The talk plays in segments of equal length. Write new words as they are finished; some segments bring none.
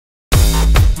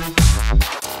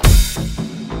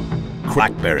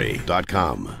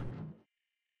CrackBerry.com.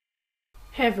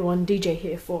 Hey everyone, DJ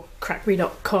here for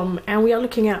CrackBerry.com, and we are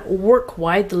looking at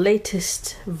WorkWide, the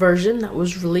latest version that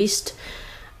was released,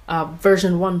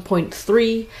 version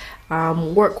 1.3.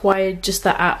 WorkWide, just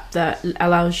the app that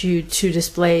allows you to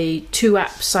display two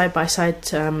apps side by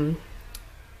side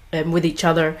with each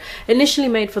other. Initially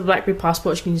made for the BlackBerry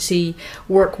Passport, as you can see,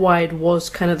 WorkWide was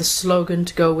kind of the slogan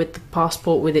to go with the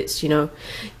Passport, with its,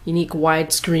 unique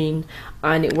widescreen,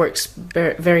 and it works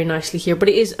very, very nicely here. But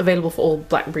it is available for all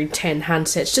BlackBerry 10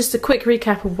 handsets. Just a quick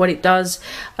recap of what it does.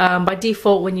 By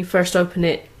default, when you first open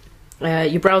it,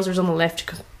 your browser's on the left,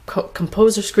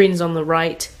 composer screen is on the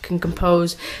right. Can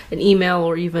compose an email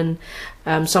or even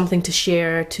something to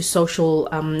share to social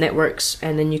networks,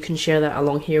 and then you can share that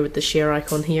along here with the share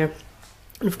icon here,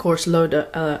 and of course load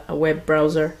a web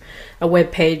browser, a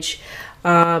web page.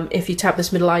 If you tap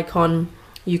this middle icon,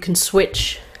 you can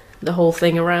switch the whole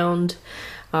thing around.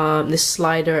 This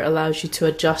slider allows you to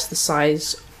adjust the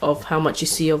size of how much you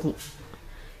see of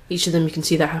each of them. You can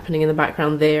see that happening in the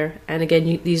background there, and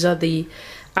again, these are the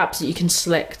apps that you can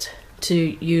select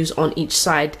to use on each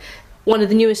side. One of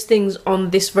the newest things on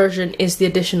this version is the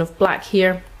addition of Blaq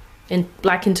here, in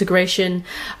Blaq integration.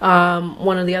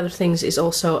 One of the other things is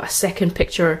also a second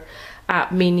picture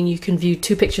app, meaning you can view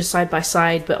two pictures side by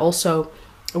side, but also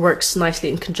it works nicely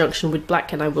in conjunction with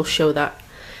Blaq, and I will show that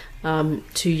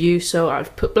to you. So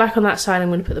I've put Blaq on that side. I'm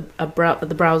going to put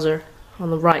the browser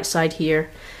on the right side here.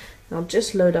 I'll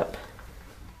just load up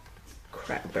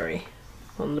CrackBerry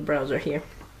on the browser here.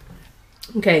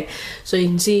 Okay, so you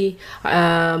can see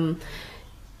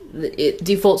it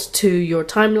defaults to your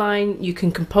timeline. You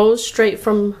can compose straight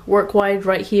from WorkWide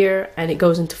right here, and it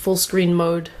goes into full screen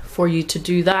mode for you to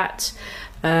do that.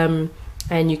 And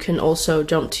you can also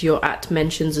jump to your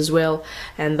 @mentions as well,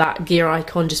 and that gear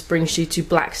icon just brings you to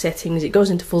Blaq settings. It goes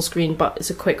into full screen, but it's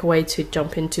a quick way to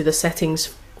jump into the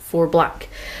settings for Blaq.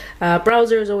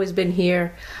 Browser has always been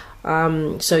here,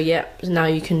 so yeah, now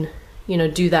you can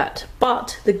do that.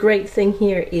 But the great thing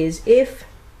here is if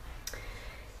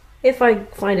I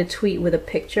find a tweet with a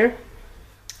picture,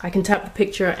 I can tap the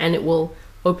picture and it will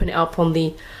open it up on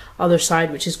the other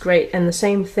side, which is great. And the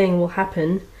same thing will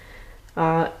happen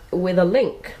with a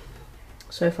link.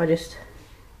 So if I just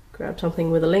grab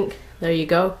something with a link, there you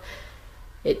go,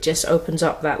 it just opens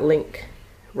up that link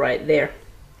right there.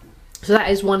 So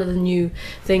that is one of the new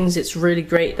things. It's really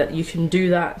great that you can do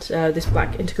that. This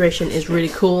Blaq integration is really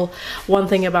cool. One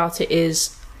thing about it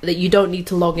is that you don't need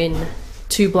to log in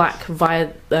to Blaq via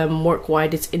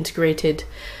WorkWide. It's integrated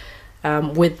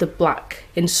with the Blaq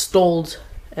installed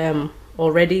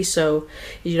already, so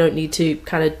you don't need to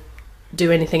kind of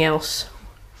do anything else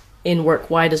in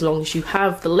WorkWide. As long as you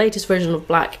have the latest version of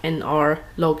Blaq and are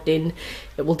logged in,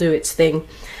 it will do its thing.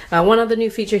 One other new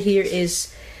feature here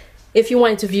is, if you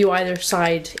wanted to view either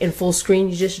side in full screen,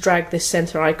 you just drag this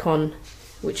center icon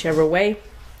whichever way.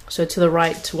 So to the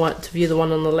right to view the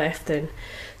one on the left, and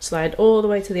slide all the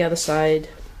way to the other side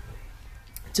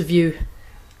to view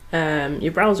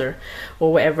your browser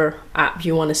or whatever app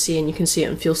you want to see, and you can see it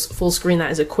in full screen.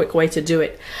 That is a quick way to do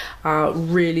it.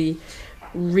 Really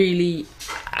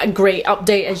a great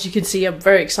update. As you can see, I'm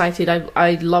very excited.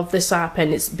 I love this app,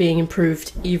 and it's being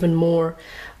improved even more.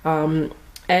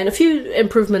 And a few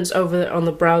improvements over on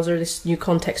the browser. This new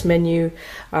context menu,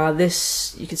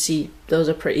 this, you can see those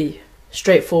are pretty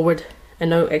straightforward and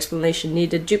no explanation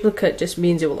needed. Duplicate just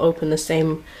means it will open the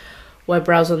same web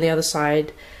browser on the other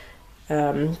side,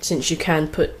 since you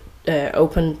can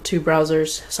open two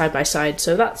browsers side by side.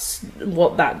 So that's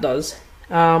what that does.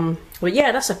 But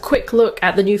yeah, that's a quick look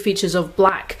at the new features of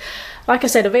Blaq. Like I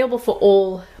said, available for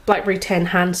all BlackBerry 10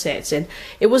 handsets, and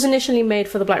it was initially made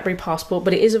for the BlackBerry Passport,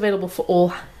 but it is available for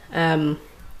all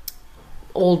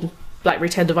BlackBerry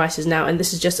 10 devices now. And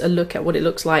this is just a look at what it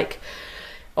looks like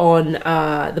on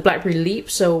the BlackBerry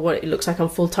Leap, so what it looks like on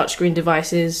full touchscreen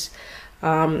devices.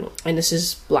 And this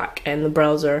is Blaq and the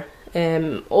browser,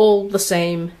 all the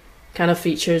same kind of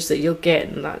features that you'll get,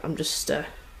 and I'm just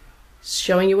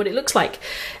showing you what it looks like.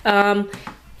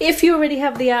 If you already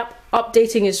have the app,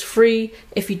 updating is free.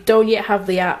 If you don't yet have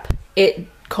the app, it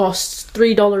costs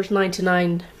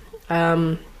 $3.99,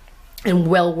 and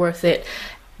well worth it,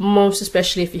 most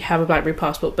especially if you have a BlackBerry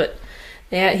Passport. But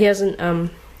yeah, he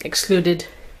hasn't excluded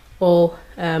all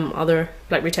other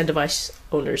BlackBerry 10 device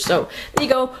owners. So there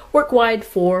you go, WorkWide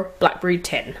for BlackBerry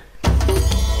 10.